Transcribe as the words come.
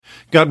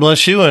God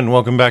bless you, and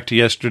welcome back to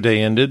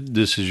Yesterday Ended.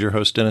 This is your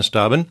host, Dennis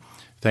Dobbin.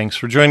 Thanks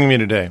for joining me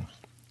today.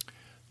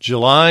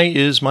 July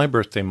is my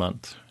birthday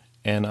month,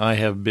 and I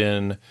have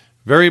been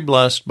very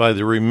blessed by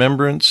the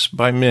remembrance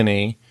by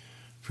many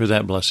for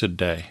that blessed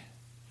day.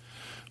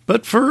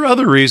 But for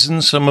other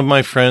reasons, some of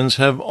my friends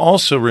have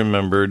also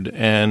remembered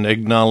and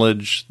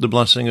acknowledged the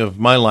blessing of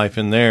my life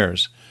in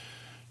theirs.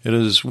 It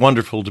is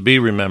wonderful to be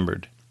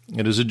remembered.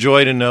 It is a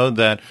joy to know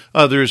that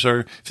others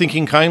are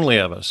thinking kindly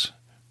of us.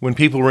 When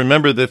people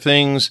remember the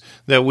things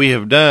that we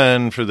have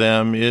done for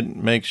them, it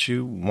makes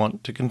you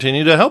want to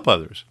continue to help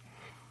others.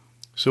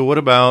 So what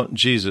about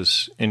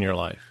Jesus in your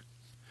life?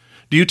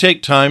 Do you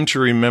take time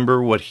to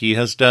remember what he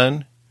has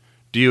done?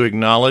 Do you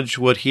acknowledge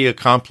what he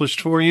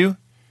accomplished for you?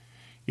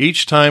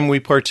 Each time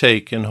we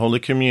partake in Holy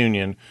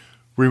Communion,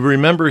 we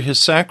remember his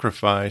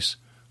sacrifice,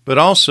 but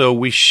also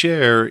we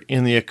share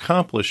in the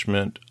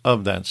accomplishment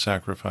of that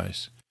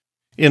sacrifice.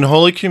 In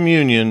Holy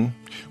Communion,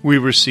 we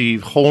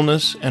receive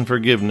wholeness and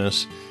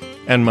forgiveness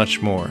and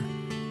much more.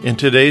 In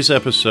today's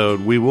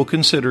episode, we will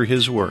consider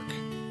his work.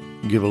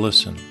 Give a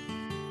listen.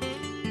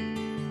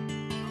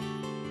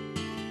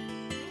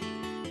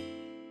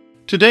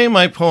 Today,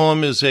 my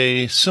poem is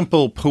a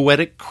simple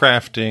poetic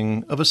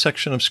crafting of a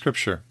section of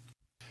Scripture.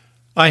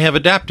 I have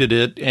adapted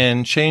it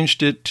and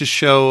changed it to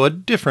show a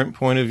different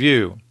point of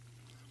view.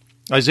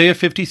 Isaiah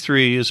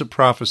 53 is a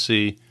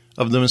prophecy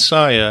of the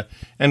Messiah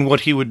and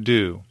what he would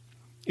do.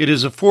 It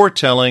is a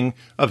foretelling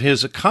of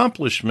his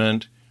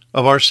accomplishment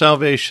of our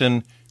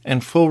salvation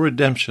and full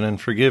redemption and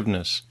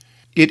forgiveness.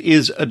 It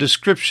is a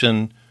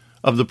description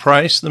of the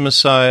price the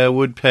Messiah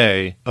would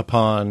pay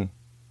upon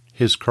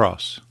his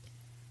cross.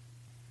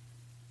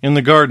 In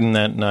the garden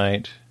that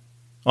night,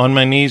 on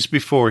my knees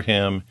before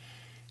him,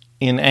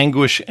 in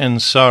anguish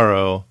and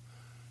sorrow,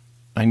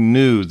 I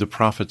knew the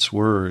prophet's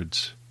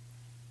words.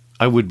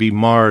 I would be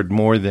marred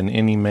more than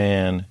any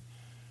man.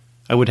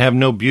 I would have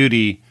no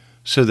beauty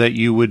so that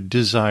you would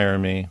desire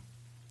me.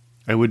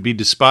 I would be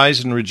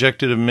despised and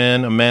rejected of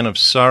men, a man of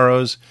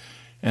sorrows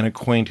and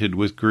acquainted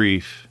with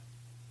grief.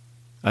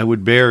 I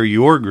would bear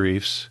your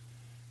griefs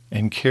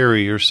and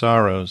carry your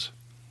sorrows.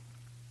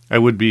 I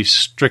would be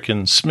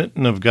stricken,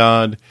 smitten of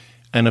God,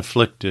 and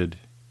afflicted.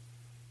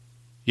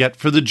 Yet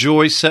for the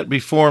joy set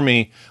before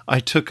me, I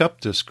took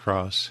up this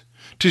cross.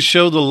 To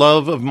show the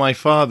love of my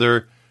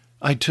Father,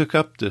 I took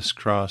up this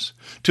cross.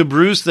 To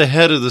bruise the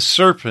head of the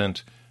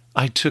serpent,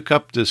 I took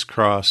up this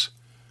cross.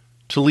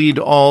 To lead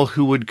all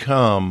who would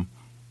come,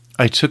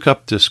 I took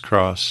up this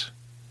cross.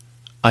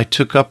 I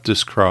took up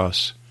this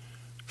cross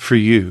for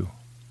you.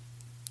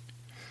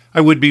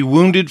 I would be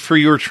wounded for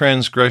your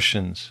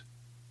transgressions.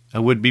 I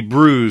would be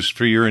bruised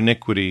for your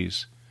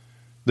iniquities.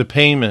 The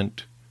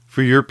payment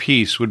for your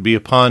peace would be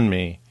upon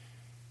me,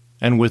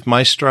 and with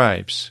my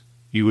stripes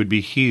you would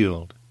be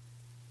healed.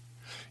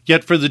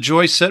 Yet for the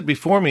joy set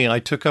before me, I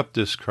took up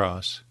this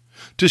cross.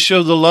 To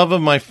show the love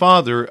of my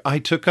Father, I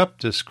took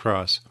up this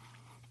cross.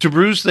 To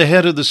bruise the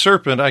head of the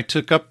serpent, I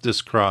took up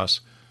this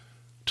cross.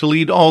 To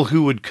lead all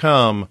who would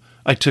come,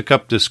 I took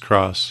up this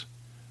cross.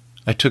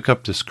 I took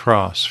up this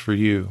cross for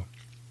you.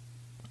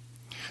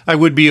 I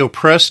would be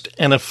oppressed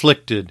and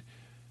afflicted,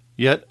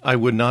 yet I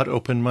would not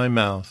open my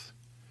mouth.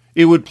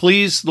 It would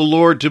please the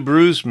Lord to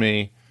bruise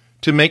me,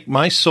 to make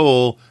my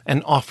soul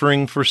an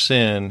offering for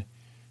sin.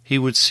 He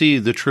would see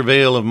the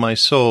travail of my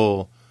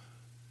soul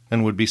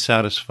and would be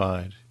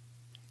satisfied.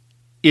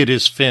 It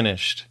is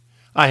finished.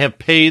 I have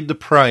paid the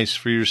price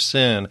for your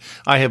sin.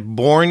 I have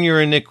borne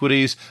your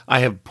iniquities. I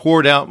have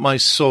poured out my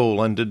soul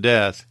unto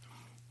death.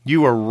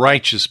 You are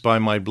righteous by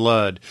my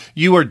blood.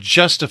 You are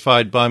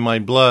justified by my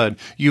blood.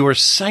 You are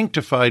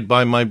sanctified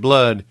by my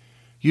blood.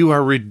 You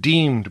are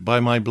redeemed by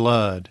my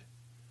blood.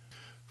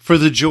 For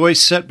the joy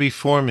set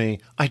before me,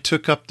 I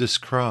took up this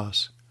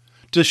cross.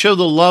 To show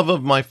the love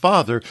of my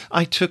Father,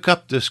 I took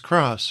up this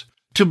cross.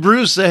 To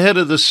bruise the head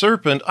of the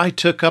serpent, I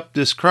took up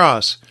this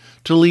cross.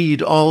 To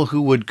lead all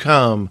who would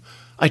come,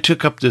 I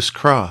took up this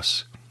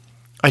cross.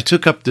 I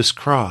took up this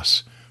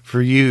cross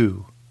for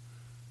you.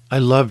 I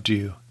loved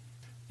you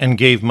and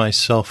gave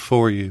myself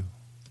for you.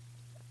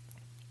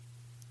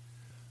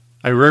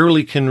 I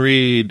rarely can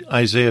read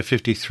Isaiah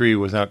 53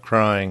 without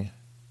crying.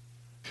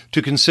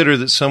 To consider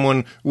that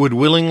someone would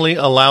willingly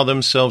allow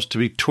themselves to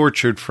be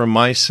tortured for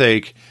my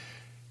sake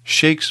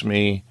shakes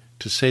me,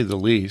 to say the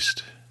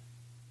least.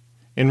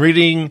 In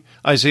reading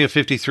Isaiah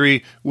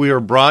 53, we are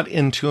brought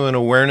into an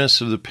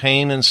awareness of the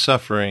pain and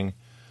suffering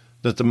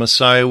that the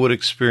Messiah would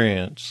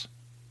experience.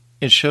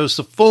 It shows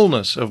the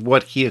fullness of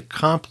what he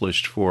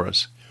accomplished for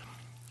us.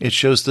 It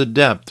shows the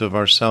depth of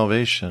our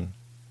salvation.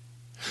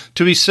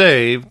 To be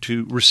saved,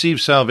 to receive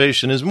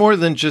salvation, is more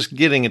than just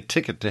getting a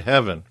ticket to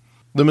heaven.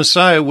 The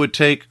Messiah would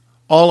take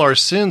all our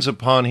sins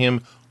upon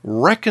him,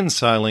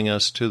 reconciling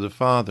us to the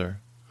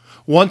Father.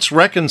 Once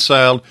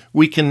reconciled,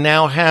 we can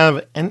now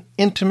have an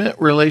intimate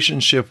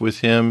relationship with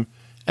him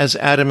as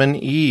Adam and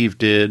Eve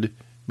did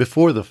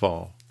before the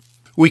fall.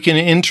 We can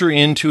enter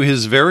into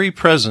his very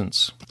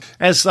presence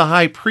as the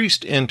high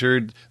priest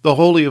entered the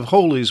Holy of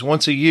Holies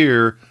once a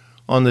year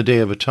on the Day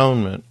of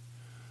Atonement.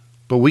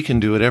 but we can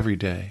do it every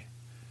day.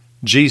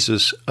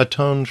 Jesus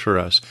atoned for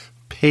us,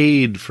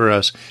 paid for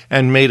us,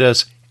 and made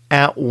us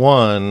at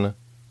one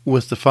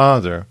with the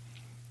Father.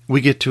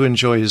 We get to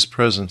enjoy his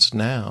presence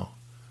now.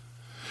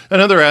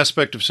 Another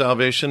aspect of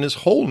salvation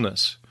is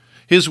wholeness.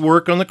 His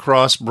work on the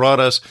cross brought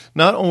us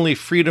not only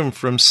freedom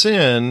from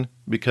sin,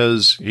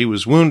 because he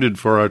was wounded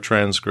for our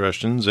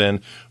transgressions and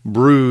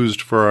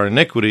bruised for our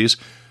iniquities,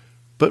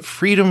 but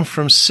freedom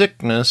from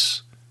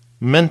sickness,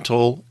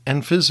 mental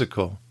and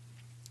physical.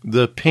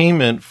 The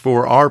payment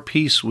for our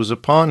peace was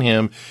upon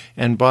him,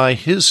 and by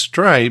his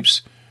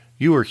stripes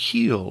you are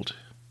healed.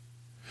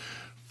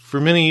 For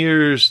many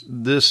years,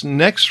 this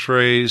next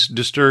phrase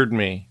disturbed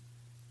me.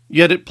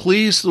 Yet it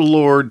pleased the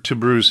Lord to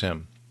bruise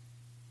him.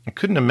 I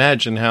couldn't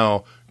imagine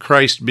how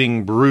Christ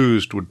being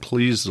bruised would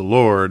please the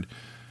Lord,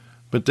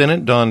 but then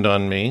it dawned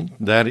on me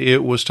that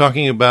it was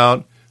talking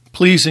about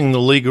pleasing the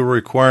legal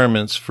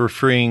requirements for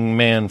freeing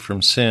man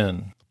from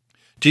sin.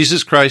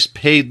 Jesus Christ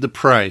paid the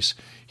price.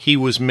 He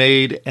was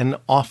made an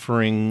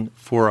offering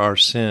for our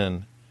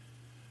sin.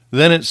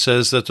 Then it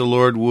says that the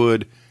Lord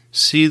would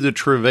see the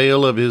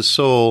travail of his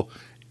soul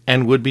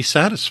and would be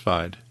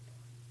satisfied.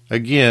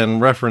 Again,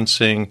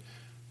 referencing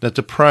that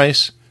the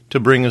price to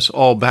bring us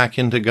all back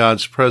into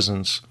God's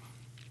presence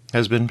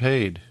has been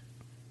paid.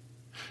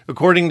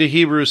 According to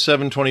Hebrews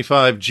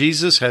 7:25,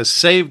 Jesus has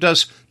saved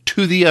us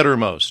to the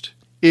uttermost.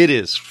 It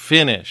is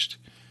finished.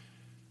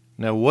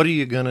 Now, what are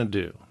you going to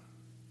do?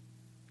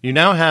 You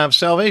now have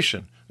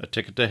salvation, a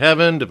ticket to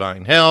heaven,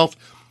 divine health,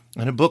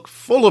 and a book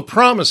full of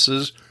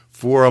promises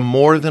for a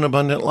more than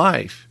abundant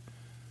life.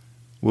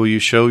 Will you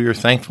show your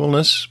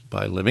thankfulness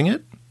by living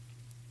it?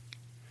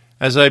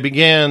 As I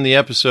began the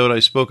episode, I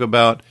spoke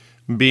about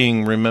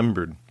being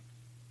remembered.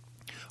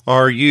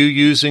 Are you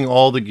using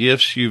all the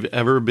gifts you've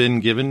ever been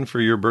given for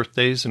your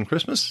birthdays and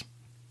Christmas?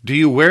 Do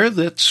you wear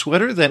that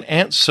sweater that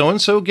Aunt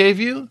so-and-so gave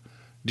you?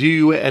 Do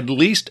you at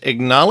least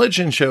acknowledge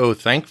and show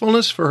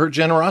thankfulness for her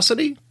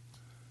generosity?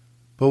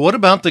 But what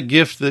about the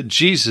gift that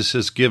Jesus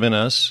has given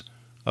us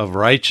of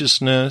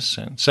righteousness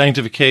and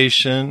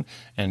sanctification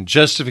and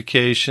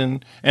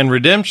justification and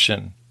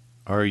redemption?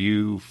 Are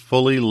you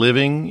fully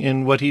living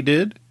in what he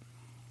did?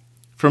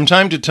 From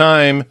time to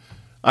time,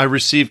 I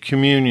receive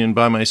communion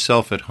by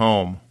myself at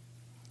home.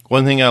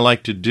 One thing I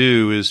like to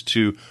do is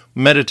to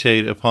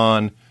meditate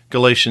upon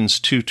Galatians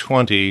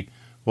 2:20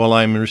 while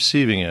I'm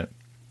receiving it.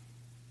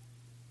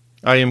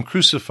 I am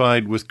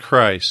crucified with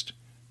Christ.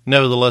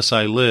 Nevertheless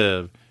I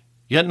live.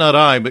 Yet not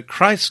I, but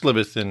Christ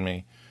liveth in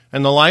me.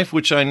 And the life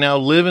which I now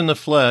live in the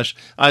flesh,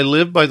 I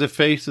live by the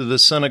faith of the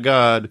Son of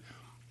God,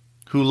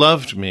 who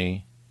loved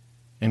me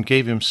and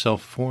gave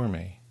himself for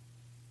me.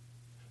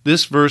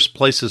 This verse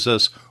places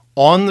us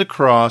on the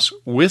cross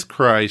with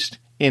Christ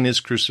in his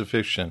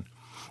crucifixion.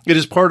 It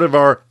is part of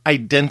our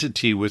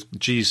identity with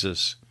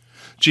Jesus.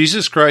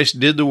 Jesus Christ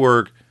did the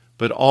work,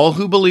 but all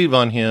who believe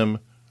on him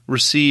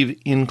receive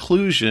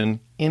inclusion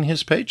in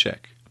his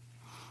paycheck.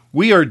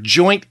 We are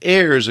joint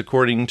heirs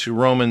according to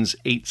Romans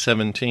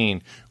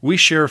 8:17. We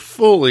share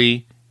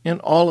fully in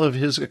all of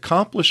his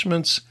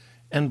accomplishments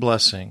and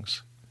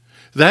blessings.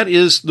 That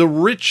is the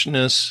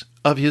richness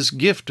of his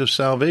gift of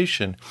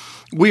salvation.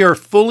 We are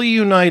fully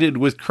united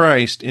with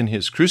Christ in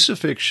his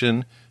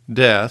crucifixion,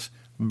 death,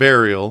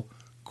 burial,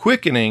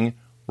 quickening,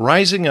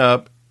 rising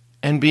up,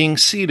 and being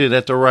seated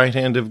at the right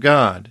hand of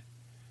God.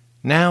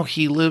 Now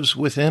he lives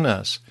within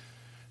us.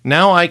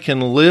 Now I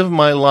can live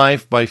my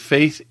life by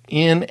faith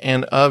in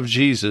and of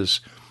Jesus.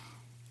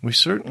 We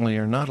certainly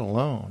are not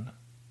alone.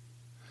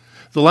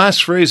 The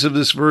last phrase of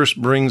this verse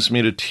brings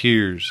me to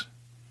tears.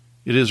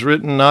 It is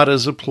written not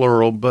as a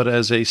plural, but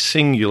as a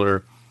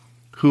singular,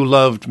 who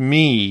loved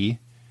me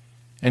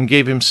and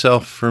gave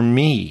himself for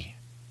me.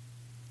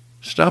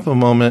 Stop a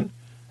moment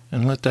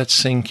and let that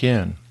sink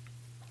in.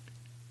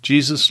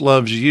 Jesus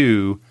loves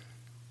you,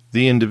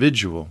 the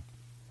individual.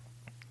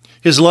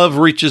 His love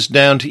reaches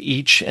down to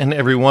each and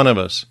every one of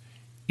us.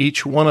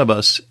 Each one of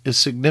us is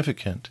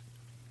significant.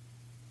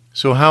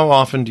 So how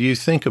often do you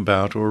think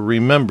about or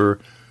remember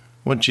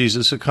what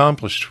Jesus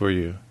accomplished for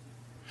you?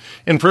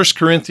 In 1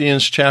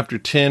 Corinthians chapter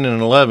 10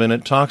 and 11,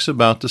 it talks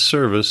about the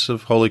service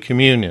of Holy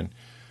Communion.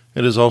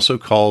 It is also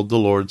called the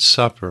Lord's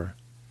Supper.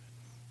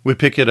 We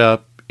pick it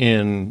up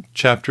in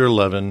chapter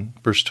 11,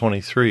 verse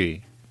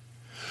 23.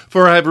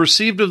 For I have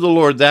received of the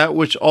Lord that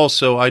which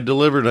also I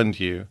delivered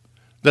unto you,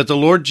 that the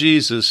Lord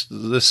Jesus,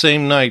 the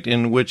same night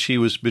in which he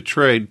was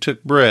betrayed,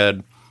 took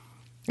bread,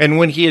 and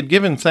when he had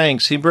given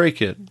thanks, he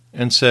brake it,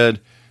 and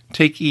said,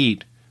 Take,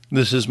 eat,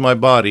 this is my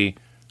body,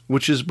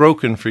 which is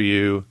broken for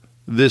you.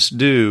 This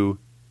do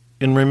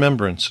in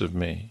remembrance of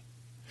me.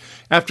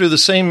 After the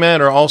same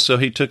manner also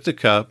he took the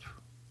cup,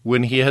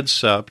 when he had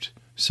supped,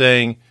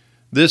 saying,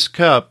 This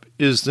cup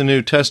is the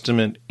New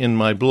Testament in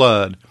my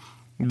blood.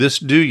 This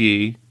do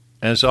ye,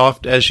 as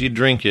oft as ye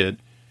drink it,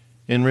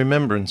 in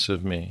remembrance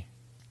of me.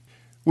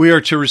 We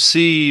are to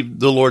receive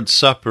the Lord's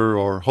Supper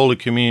or Holy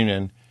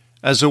Communion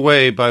as a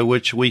way by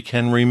which we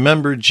can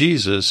remember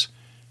Jesus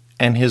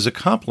and his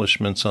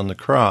accomplishments on the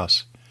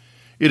cross.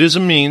 It is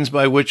a means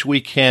by which we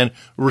can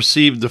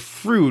receive the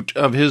fruit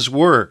of his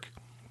work.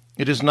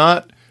 It is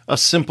not a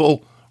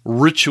simple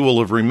ritual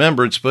of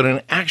remembrance, but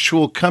an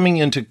actual coming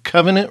into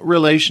covenant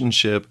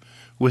relationship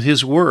with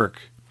his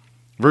work.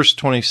 Verse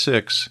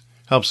 26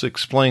 helps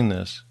explain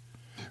this.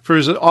 For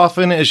as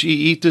often as ye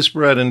eat this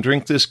bread and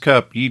drink this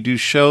cup, ye do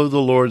show the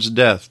Lord's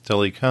death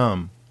till he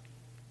come.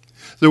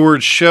 The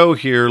word show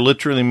here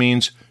literally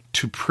means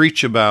to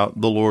preach about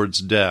the Lord's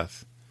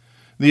death.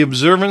 The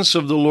observance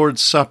of the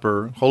Lord's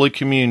Supper, Holy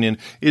Communion,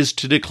 is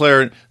to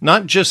declare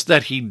not just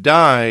that he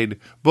died,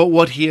 but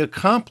what he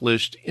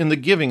accomplished in the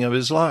giving of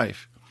his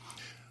life.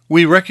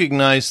 We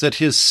recognize that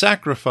his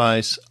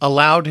sacrifice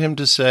allowed him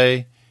to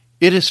say,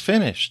 "It is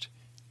finished.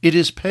 It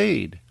is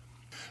paid."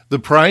 The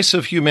price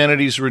of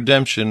humanity's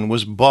redemption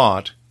was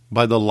bought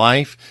by the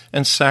life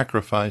and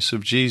sacrifice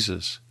of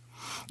Jesus.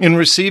 In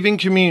receiving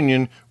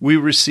communion, we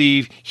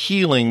receive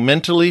healing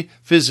mentally,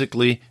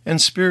 physically, and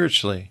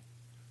spiritually.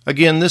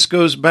 Again, this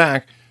goes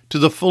back to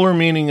the fuller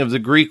meaning of the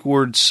Greek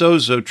word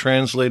sozo,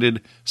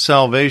 translated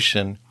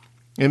salvation.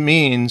 It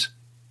means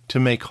to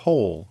make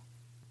whole.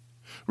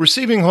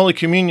 Receiving Holy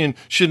Communion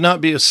should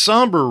not be a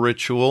somber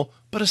ritual,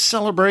 but a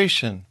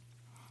celebration.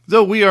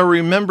 Though we are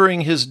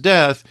remembering his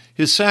death,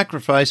 his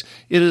sacrifice,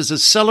 it is a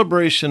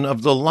celebration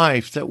of the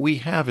life that we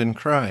have in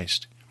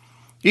Christ.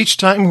 Each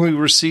time we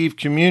receive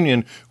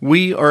communion,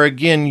 we are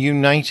again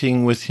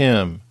uniting with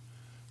him.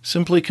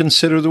 Simply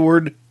consider the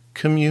word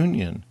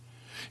communion.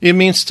 It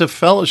means to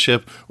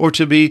fellowship or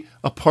to be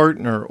a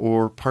partner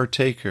or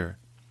partaker.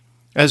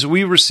 As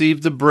we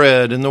receive the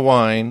bread and the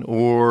wine,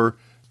 or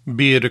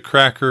be it a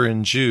cracker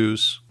and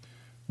juice,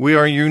 we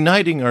are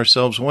uniting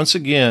ourselves once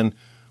again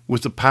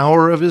with the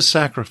power of his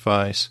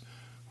sacrifice,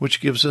 which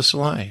gives us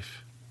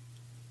life.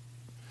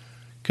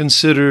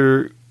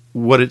 Consider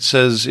what it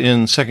says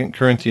in 2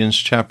 Corinthians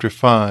chapter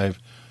 5,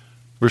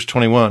 verse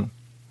 21.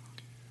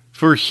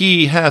 For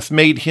he hath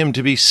made him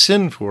to be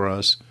sin for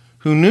us,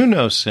 who knew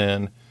no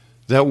sin,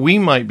 that we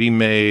might be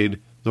made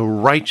the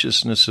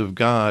righteousness of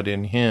God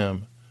in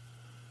him.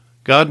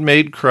 God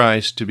made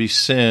Christ to be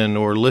sin,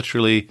 or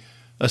literally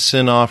a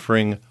sin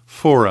offering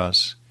for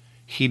us.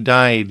 He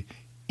died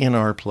in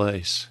our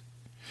place.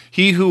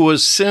 He who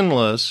was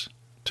sinless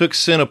took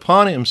sin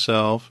upon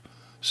himself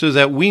so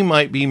that we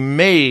might be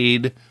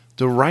made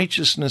the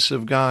righteousness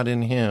of God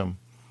in him.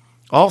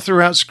 All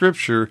throughout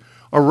Scripture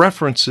are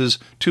references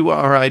to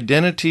our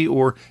identity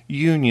or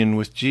union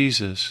with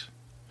Jesus.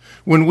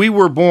 When we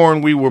were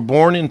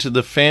born into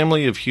the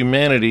family of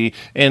humanity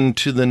and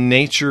to the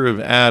nature of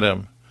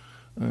Adam.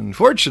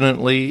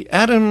 Unfortunately,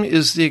 Adam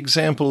is the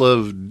example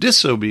of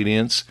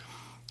disobedience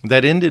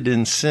that ended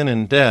in sin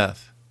and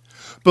death.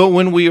 But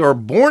when we are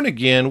born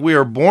again, we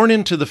are born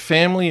into the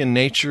family and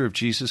nature of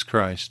Jesus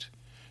Christ.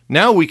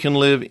 Now we can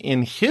live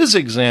in his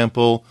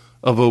example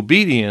of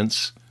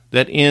obedience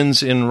that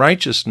ends in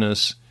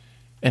righteousness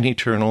and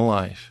eternal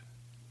life.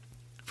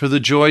 For the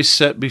joy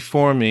set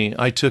before me,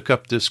 I took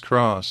up this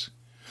cross.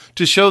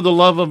 To show the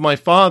love of my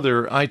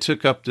Father, I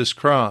took up this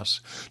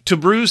cross. To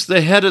bruise the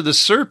head of the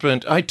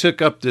serpent, I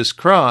took up this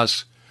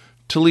cross.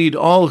 To lead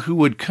all who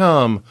would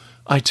come,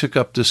 I took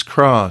up this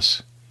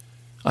cross.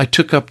 I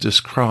took up this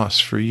cross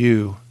for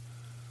you.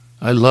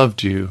 I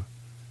loved you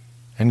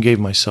and gave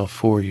myself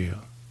for you.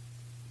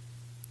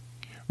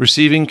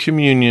 Receiving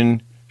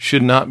communion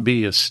should not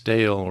be a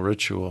stale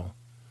ritual.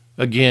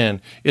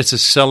 Again, it's a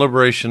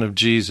celebration of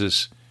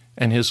Jesus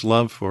and his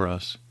love for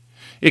us.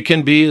 It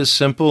can be as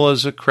simple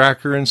as a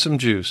cracker and some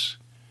juice.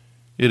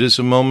 It is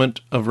a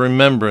moment of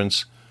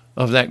remembrance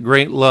of that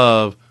great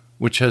love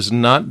which has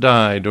not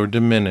died or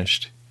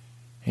diminished.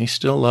 He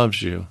still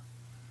loves you.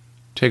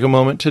 Take a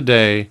moment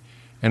today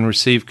and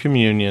receive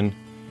communion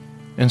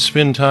and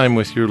spend time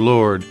with your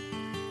Lord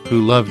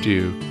who loved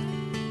you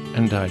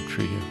and died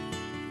for you.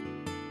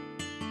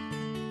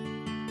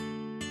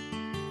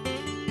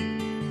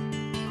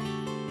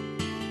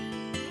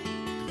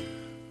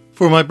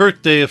 For my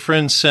birthday, a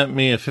friend sent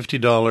me a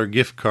 $50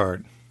 gift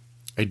card.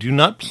 I do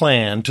not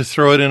plan to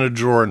throw it in a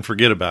drawer and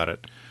forget about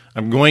it.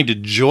 I'm going to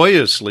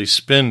joyously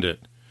spend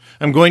it.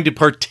 I'm going to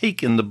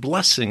partake in the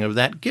blessing of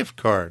that gift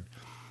card.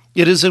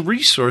 It is a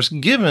resource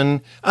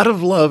given out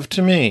of love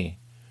to me.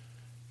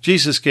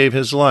 Jesus gave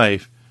his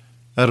life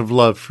out of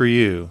love for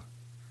you.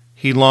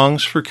 He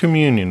longs for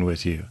communion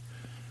with you.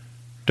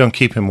 Don't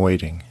keep him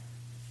waiting.